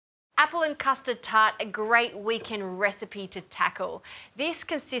Apple and custard tart, a great weekend recipe to tackle. This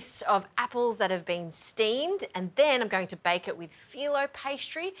consists of apples that have been steamed, and then I'm going to bake it with phyllo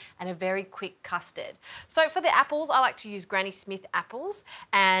pastry and a very quick custard. So for the apples, I like to use Granny Smith apples,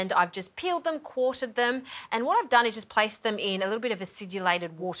 and I've just peeled them, quartered them, and what I've done is just placed them in a little bit of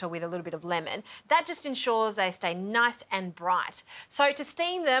acidulated water with a little bit of lemon. That just ensures they stay nice and bright. So to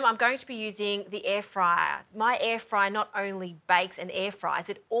steam them, I'm going to be using the air fryer. My air fryer not only bakes and air fries,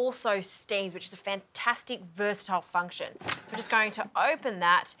 it also steamed, which is a fantastic versatile function. So we're just going to open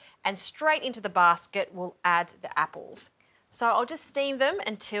that, and straight into the basket we'll add the apples. So I'll just steam them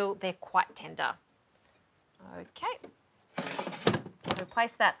until they're quite tender. Okay, so we'll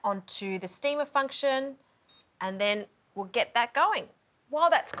place that onto the steamer function, and then we'll get that going. While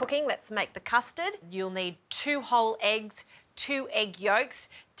that's cooking, let's make the custard. You'll need 2 whole eggs, 2 egg yolks.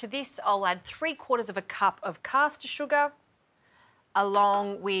 To this I'll add 3/4 of a cup of caster sugar,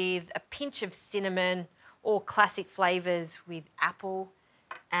 along with a pinch of cinnamon or classic flavours with apple,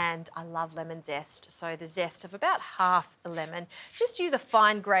 and I love lemon zest, so the zest of about half a lemon. Just use a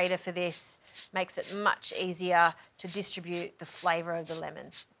fine grater for this, makes it much easier to distribute the flavour of the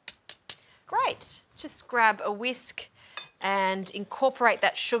lemon. Great, just grab a whisk and incorporate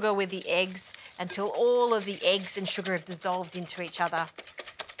that sugar with the eggs until all of the eggs and sugar have dissolved into each other.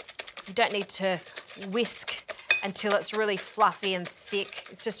 You don't need to whisk until it's really fluffy and thick.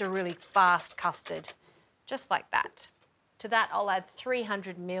 It's just a really fast custard, just like that. To that, I'll add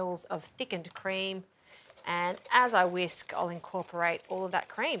 300 ml of thickened cream, and as I whisk, I'll incorporate all of that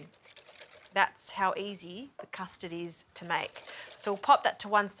cream. That's how easy the custard is to make. So we'll pop that to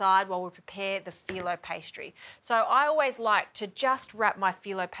one side while we prepare the phyllo pastry. So I always like to just wrap my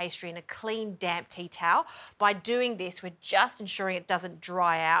phyllo pastry in a clean, damp tea towel. By doing this, we're just ensuring it doesn't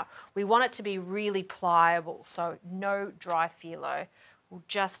dry out. We want it to be really pliable, so no dry phyllo. We'll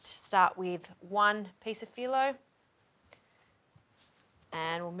just start with 1 piece of phyllo,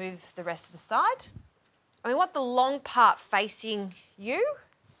 and we'll move the rest to the side. And we want the long part facing you.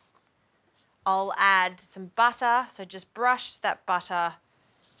 I'll add some butter, so just brush that butter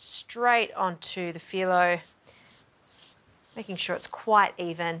straight onto the phyllo, making sure it's quite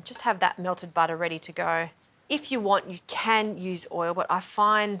even. Just have that melted butter ready to go. If you want, you can use oil, but I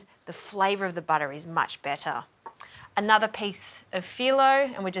find the flavour of the butter is much better. Another piece of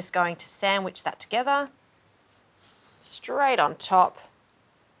phyllo, and we're just going to sandwich that together, straight on top,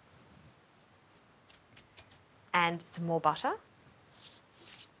 and some more butter.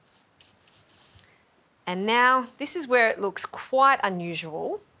 And now, this is where it looks quite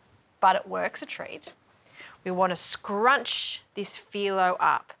unusual, but it works a treat. We want to scrunch this phyllo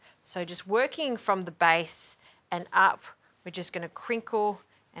up. So just working from the base and up, we're just going to crinkle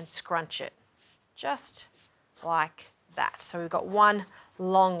and scrunch it, just like that. So we've got one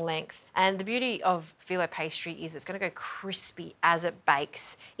long length. And the beauty of phyllo pastry is it's going to go crispy as it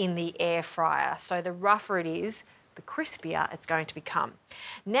bakes in the air fryer. So the rougher it is, the crispier it's going to become.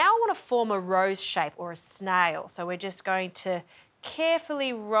 Now I want to form a rose shape or a snail. So we're just going to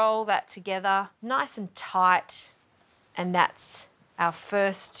carefully roll that together, nice and tight, and that's our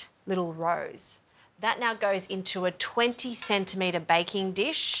first little rose. That now goes into a 20 centimetre baking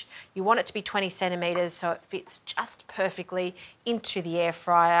dish. You want it to be 20 centimetres so it fits just perfectly into the air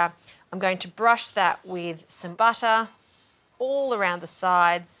fryer. I'm going to brush that with some butter all around the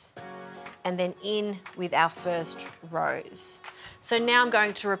sides, and then in with our first rose. So now I'm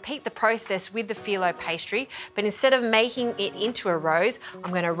going to repeat the process with the phyllo pastry, but instead of making it into a rose, I'm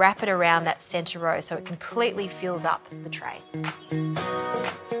going to wrap it around that centre rose so it completely fills up the tray.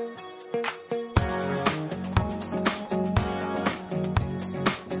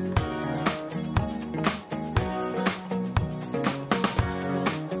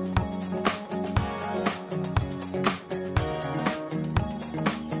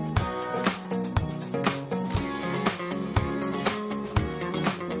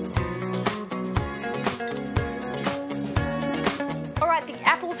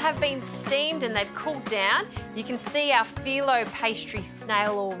 Have been steamed and they've cooled down. You can see our phyllo pastry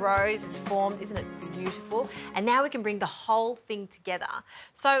snail or rose is formed. Isn't it beautiful? And now we can bring the whole thing together.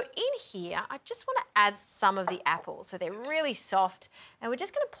 So in here, I just want to add some of the apples. So they're really soft, and we're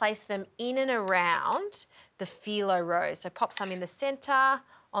just going to place them in and around the phyllo rose. So pop some in the centre,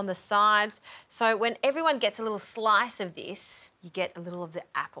 on the sides. So when everyone gets a little slice of this, you get a little of the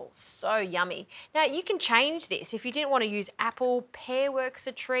apple. So yummy. Now you can change this. If you didn't want to use apple, pear works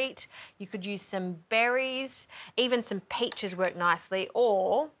a treat. You could use some berries, even some peaches work nicely,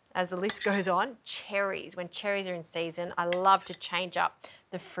 or as the list goes on, cherries. When cherries are in season, I love to change up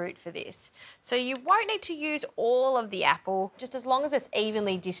the fruit for this. So you won't need to use all of the apple, just as long as it's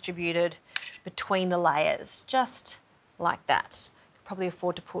evenly distributed between the layers, just like that. Probably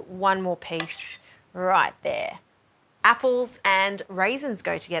afford to put one more piece right there. Apples and raisins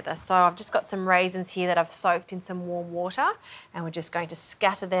go together. So I've just got some raisins here that I've soaked in some warm water, and we're just going to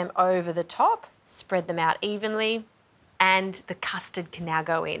scatter them over the top, spread them out evenly, and the custard can now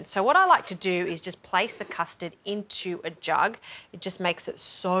go in. So what I like to do is just place the custard into a jug. It just makes it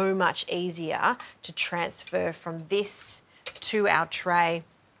so much easier to transfer from this to our tray.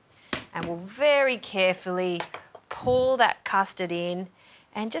 And we'll very carefully pour that custard in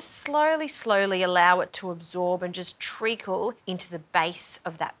and just slowly, slowly allow it to absorb and just trickle into the base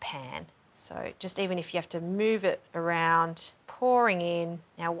of that pan. So just even if you have to move it around, pouring in.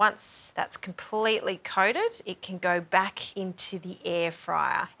 Now once that's completely coated, it can go back into the air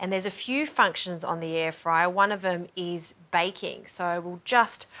fryer. And there's a few functions on the air fryer. One of them is baking. So we'll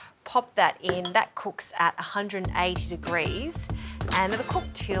just pop that in. That cooks at 180 degrees and it'll cook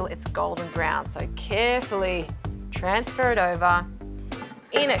till it's golden brown. So carefully transfer it over.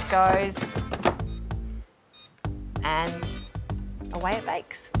 In it goes, and away it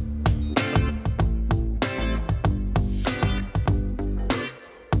bakes.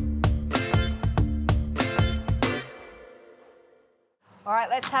 All right,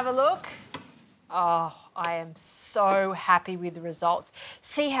 let's have a look. Oh, I am so happy with the results.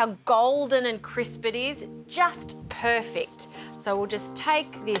 See how golden and crisp it is? Just perfect. So we'll just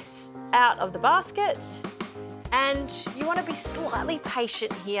take this out of the basket. And you want to be slightly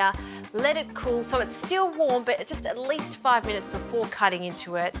patient here. Let it cool so it's still warm, but just at least 5 minutes before cutting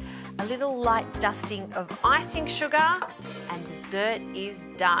into it. A little light dusting of icing sugar and dessert is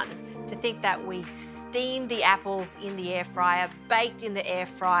done. To think that we steamed the apples in the air fryer, baked in the air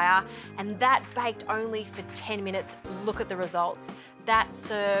fryer, and that baked only for 10 minutes. Look at the results. That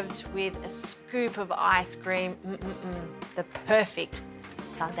served with a scoop of ice cream. The perfect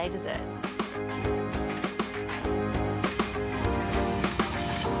Sunday dessert.